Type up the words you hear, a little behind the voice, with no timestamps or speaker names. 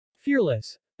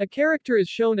Fearless. A character is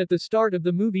shown at the start of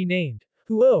the movie named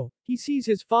Huo. He sees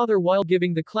his father while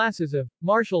giving the classes of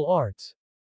martial arts.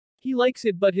 He likes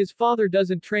it, but his father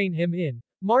doesn't train him in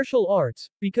martial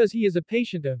arts because he is a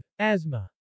patient of asthma.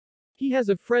 He has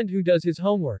a friend who does his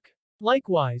homework.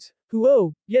 Likewise,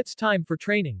 Huo gets time for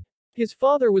training. His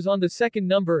father was on the second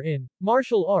number in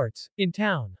martial arts in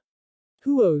town.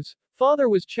 Huo's father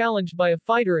was challenged by a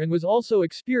fighter and was also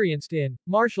experienced in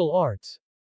martial arts.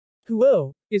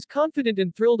 Huo is confident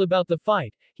and thrilled about the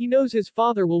fight. He knows his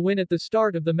father will win at the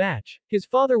start of the match. His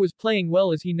father was playing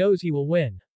well as he knows he will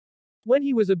win. When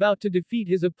he was about to defeat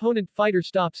his opponent, fighter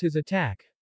stops his attack.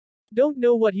 Don't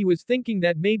know what he was thinking,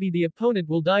 that maybe the opponent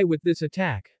will die with this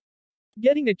attack.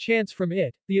 Getting a chance from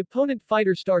it, the opponent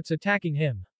fighter starts attacking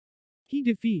him. He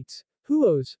defeats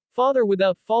Huo's father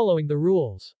without following the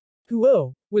rules.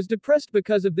 Huo was depressed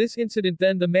because of this incident.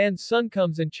 Then the man's son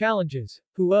comes and challenges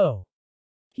Huo.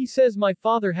 He says, "My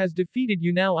father has defeated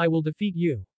you, now I will defeat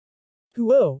you."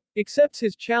 Huo accepts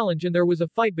his challenge and there was a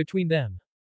fight between them.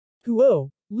 Huo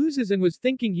loses and was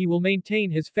thinking he will maintain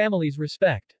his family's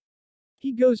respect.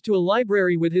 He goes to a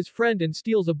library with his friend and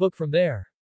steals a book from there.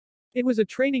 It was a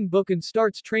training book and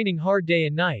starts training hard day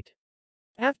and night.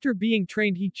 After being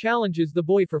trained, he challenges the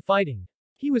boy for fighting.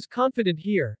 He was confident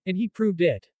here, and he proved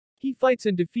it. He fights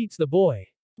and defeats the boy.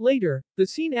 Later, the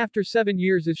scene after 7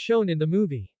 years is shown in the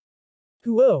movie.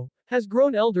 Huo has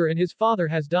grown elder and his father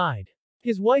has died.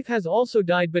 His wife has also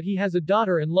died, but he has a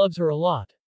daughter and loves her a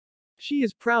lot. She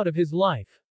is proud of his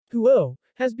life. Huo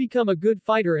has become a good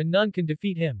fighter and none can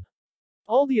defeat him.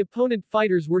 All the opponent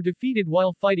fighters were defeated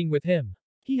while fighting with him.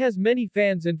 He has many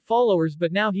fans and followers,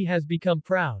 but now he has become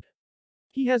proud.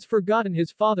 He has forgotten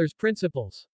his father's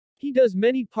principles. He does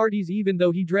many parties even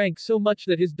though he drank so much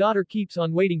that his daughter keeps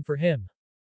on waiting for him.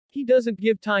 He doesn't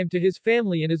give time to his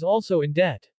family and is also in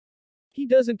debt. He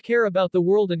doesn't care about the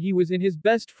world and he was in his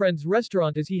best friend's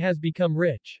restaurant as he has become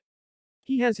rich.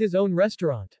 He has his own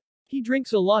restaurant. He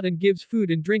drinks a lot and gives food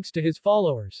and drinks to his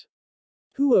followers.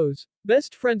 Huo's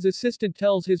best friend's assistant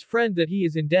tells his friend that he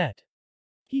is in debt.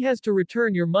 He has to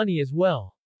return your money as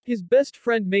well. His best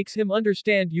friend makes him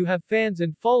understand, you have fans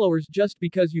and followers just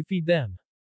because you feed them.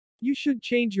 You should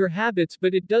change your habits,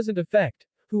 but it doesn't affect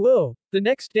Huo. The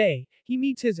next day, he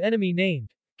meets his enemy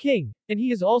named King, and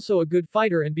he is also a good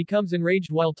fighter and becomes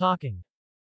enraged while talking.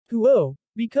 Huo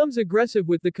becomes aggressive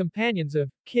with the companions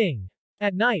of King.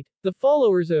 At night, the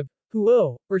followers of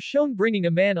Huo are shown bringing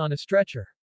a man on a stretcher.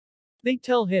 They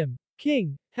tell him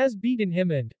King has beaten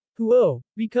him and Huo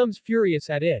becomes furious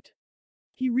at it.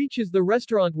 He reaches the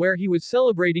restaurant where he was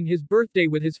celebrating his birthday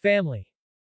with his family.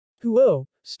 Huo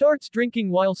starts drinking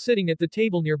while sitting at the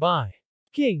table nearby.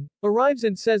 King arrives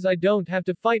and says, "I don't have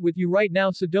to fight with you right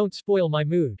now, so don't spoil my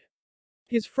mood."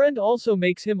 His friend also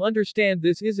makes him understand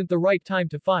this isn't the right time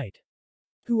to fight.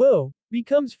 Huo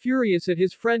becomes furious at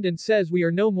his friend and says, "We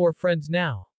are no more friends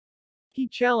now." He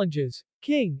challenges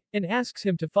King and asks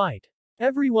him to fight.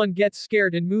 Everyone gets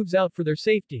scared and moves out for their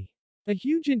safety. A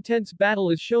huge intense battle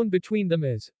is shown between them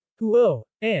as Huo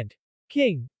and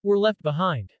King were left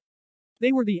behind.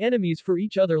 They were the enemies for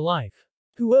each other life.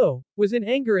 Huo was in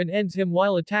anger and ends him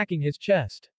while attacking his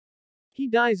chest. He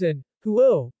dies and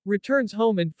Huo returns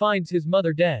home and finds his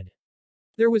mother dead.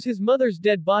 There was his mother's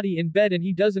dead body in bed and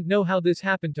he doesn't know how this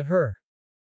happened to her.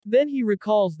 Then he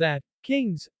recalls that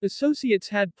King's associates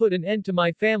had put an end to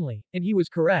my family, and he was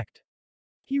correct.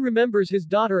 He remembers his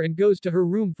daughter and goes to her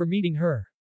room for meeting her.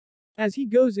 As he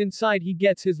goes inside, he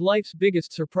gets his life's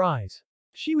biggest surprise.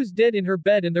 She was dead in her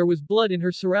bed and there was blood in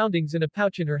her surroundings and a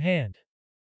pouch in her hand.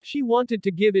 She wanted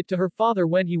to give it to her father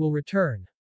when he will return.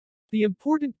 The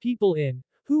important people in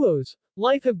Huo's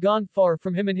life have gone far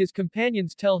from him and his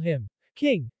companions tell him,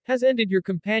 "King has ended your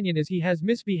companion as he has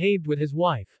misbehaved with his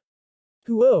wife."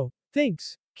 Huo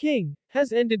thinks King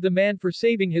has ended the man for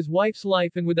saving his wife's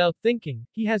life and without thinking,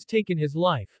 he has taken his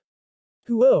life.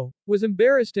 Huo was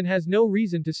embarrassed and has no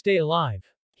reason to stay alive.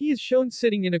 He is shown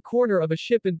sitting in a corner of a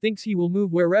ship and thinks he will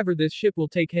move wherever this ship will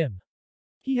take him.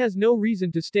 He has no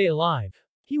reason to stay alive.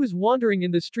 He was wandering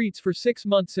in the streets for 6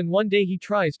 months and one day he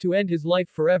tries to end his life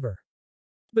forever.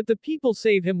 But the people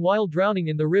save him while drowning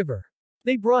in the river.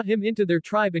 They brought him into their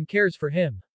tribe and cares for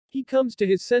him. He comes to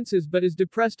his senses but is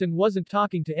depressed and wasn't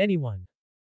talking to anyone.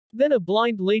 Then a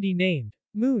blind lady named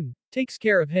Moon takes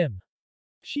care of him.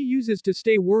 She uses to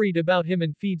stay worried about him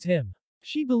and feeds him.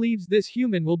 She believes this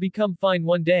human will become fine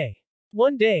one day.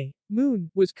 One day, Moon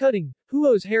was cutting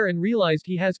Huo's hair and realized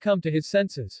he has come to his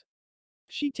senses.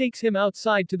 She takes him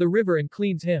outside to the river and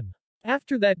cleans him.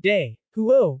 After that day,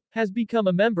 Huo has become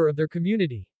a member of their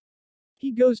community.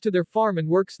 He goes to their farm and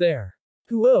works there.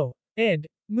 Huo and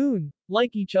Moon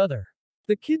like each other.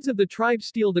 The kids of the tribe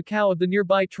steal the cow of the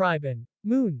nearby tribe and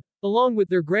Moon, along with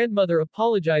their grandmother,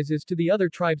 apologizes to the other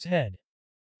tribe's head.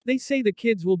 They say the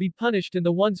kids will be punished and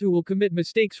the ones who will commit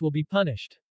mistakes will be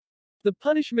punished. The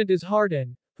punishment is hard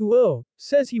and Huo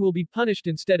says he will be punished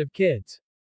instead of kids.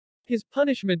 His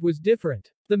punishment was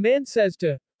different. The man says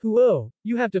to Huo,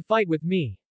 "You have to fight with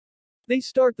me." They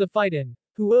start the fight and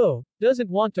Huo doesn't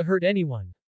want to hurt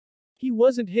anyone. He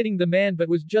wasn't hitting the man but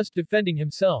was just defending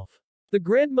himself. The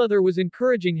grandmother was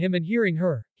encouraging him and hearing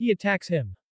her, he attacks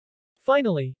him.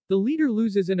 Finally, the leader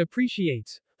loses and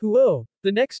appreciates Huo.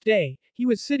 The next day, he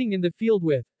was sitting in the field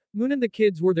with Moon and the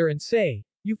kids were there and say,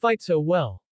 "You fight so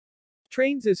well."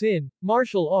 Trains us in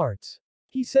martial arts.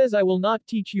 He says I will not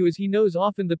teach you as he knows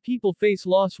often the people face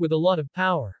loss with a lot of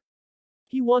power.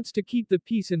 He wants to keep the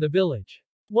peace in the village.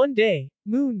 One day,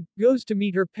 Moon goes to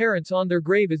meet her parents on their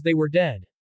grave as they were dead.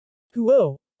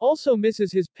 Huo also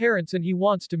misses his parents and he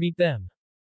wants to meet them.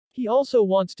 He also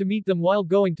wants to meet them while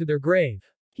going to their grave.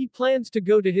 He plans to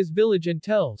go to his village and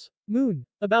tells Moon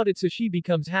about it so she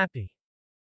becomes happy.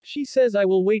 She says I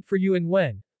will wait for you and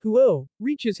when Huo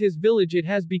reaches his village it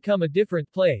has become a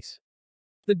different place.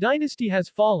 The dynasty has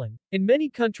fallen, and many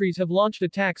countries have launched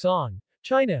attacks on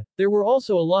China. There were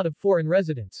also a lot of foreign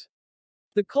residents.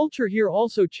 The culture here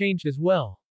also changed as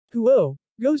well. Huo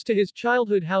goes to his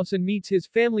childhood house and meets his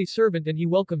family servant and he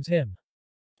welcomes him.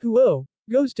 Huo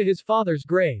goes to his father's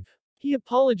grave. He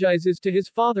apologizes to his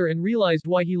father and realized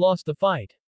why he lost the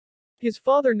fight. His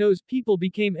father knows people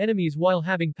became enemies while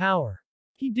having power.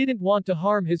 He didn't want to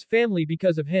harm his family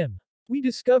because of him. We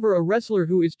discover a wrestler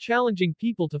who is challenging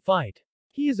people to fight.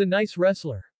 He is a nice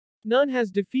wrestler. None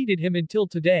has defeated him until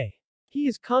today. He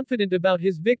is confident about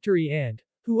his victory and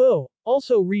Huo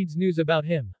also reads news about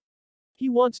him. He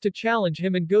wants to challenge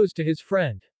him and goes to his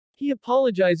friend. He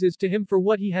apologizes to him for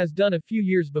what he has done a few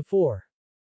years before.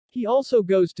 He also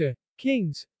goes to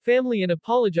King's family and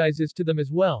apologizes to them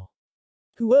as well.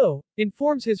 Huo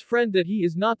informs his friend that he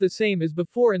is not the same as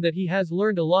before and that he has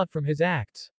learned a lot from his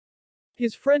acts.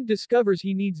 His friend discovers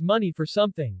he needs money for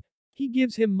something. He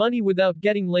gives him money without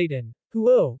getting late and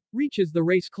Huo reaches the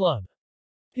race club.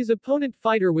 His opponent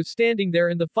fighter was standing there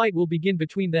and the fight will begin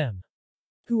between them.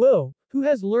 Huo, who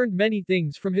has learned many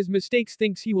things from his mistakes,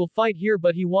 thinks he will fight here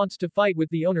but he wants to fight with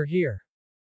the owner here.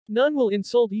 None will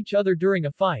insult each other during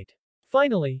a fight.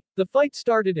 Finally, the fight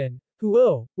started and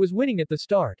Huo was winning at the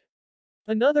start.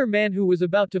 Another man who was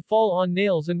about to fall on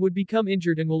nails and would become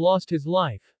injured and will lost his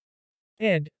life.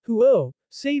 And Huo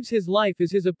saves his life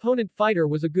as his opponent fighter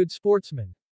was a good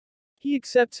sportsman. He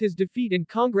accepts his defeat and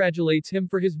congratulates him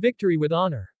for his victory with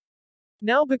honor.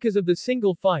 Now because of the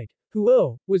single fight,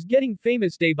 Huo was getting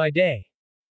famous day by day.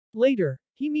 Later,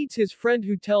 he meets his friend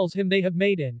who tells him they have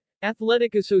made an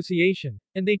athletic association,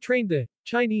 and they train the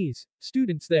Chinese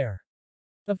students there.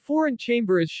 A foreign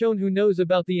chamber is shown who knows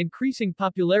about the increasing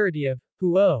popularity of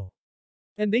Huo.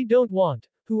 And they don't want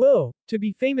Huo to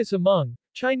be famous among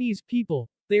Chinese people.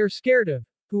 They are scared of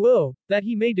Huo that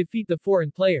he may defeat the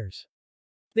foreign players.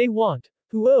 They want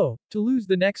Huo to lose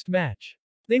the next match.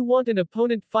 They want an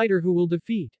opponent fighter who will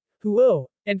defeat Huo,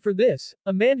 and for this,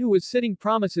 a man who was sitting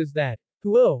promises that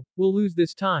Huo will lose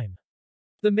this time.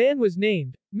 The man was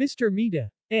named Mr. Mita,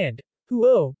 and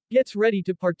Huo gets ready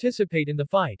to participate in the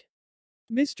fight.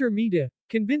 Mr. Mita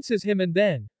convinces him and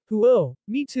then Huo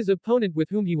meets his opponent with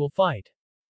whom he will fight.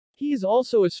 He is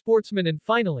also a sportsman and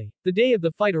finally, the day of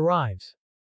the fight arrives.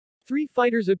 3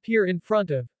 fighters appear in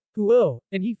front of Huo,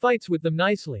 and he fights with them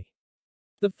nicely.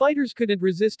 The fighters couldn't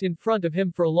resist in front of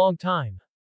him for a long time.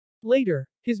 Later,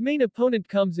 his main opponent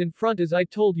comes in front as I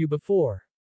told you before.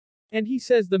 And he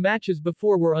says the matches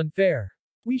before were unfair.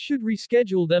 We should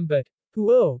reschedule them but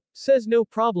Huo says no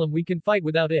problem, we can fight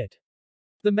without it.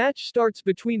 The match starts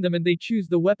between them and they choose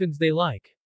the weapons they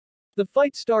like. The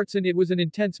fight starts and it was an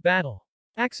intense battle.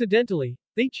 Accidentally,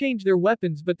 they change their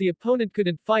weapons but the opponent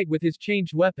couldn't fight with his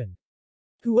changed weapon.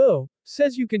 Huo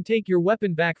says you can take your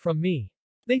weapon back from me.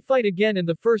 They fight again and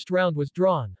the first round was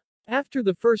drawn. After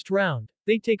the first round,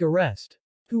 they take a rest.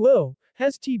 Huo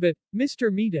has tea but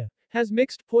Mr. Mita has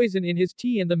mixed poison in his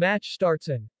tea and the match starts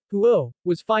and Huo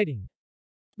was fighting.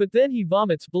 But then he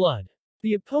vomits blood.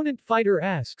 The opponent fighter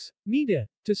asks Mita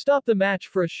to stop the match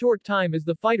for a short time as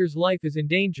the fighter's life is in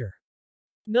danger.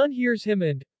 None hears him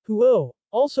and Huo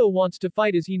also wants to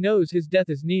fight as he knows his death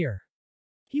is near.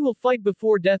 He will fight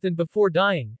before death and before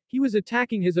dying, he was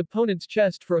attacking his opponent's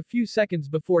chest for a few seconds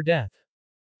before death.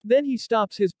 Then he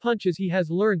stops his punches, he has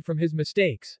learned from his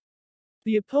mistakes.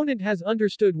 The opponent has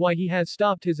understood why he has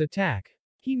stopped his attack.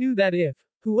 He knew that if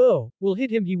Huo will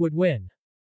hit him he would win.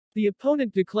 The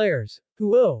opponent declares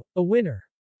Huo a winner.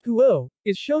 Huo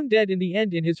is shown dead in the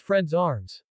end in his friend's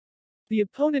arms. The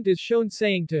opponent is shown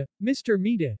saying to Mr.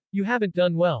 Mida, "You haven't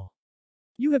done well.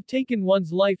 You have taken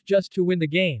one's life just to win the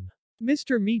game.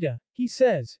 Mr. Mida," he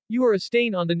says, "you are a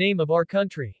stain on the name of our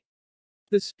country."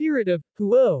 The spirit of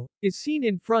Huo is seen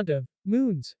in front of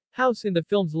Moon's house in the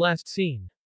film's last scene.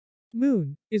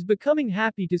 Moon is becoming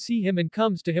happy to see him and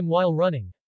comes to him while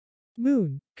running.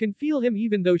 Moon can feel him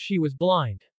even though she was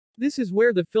blind. This is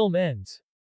where the film ends.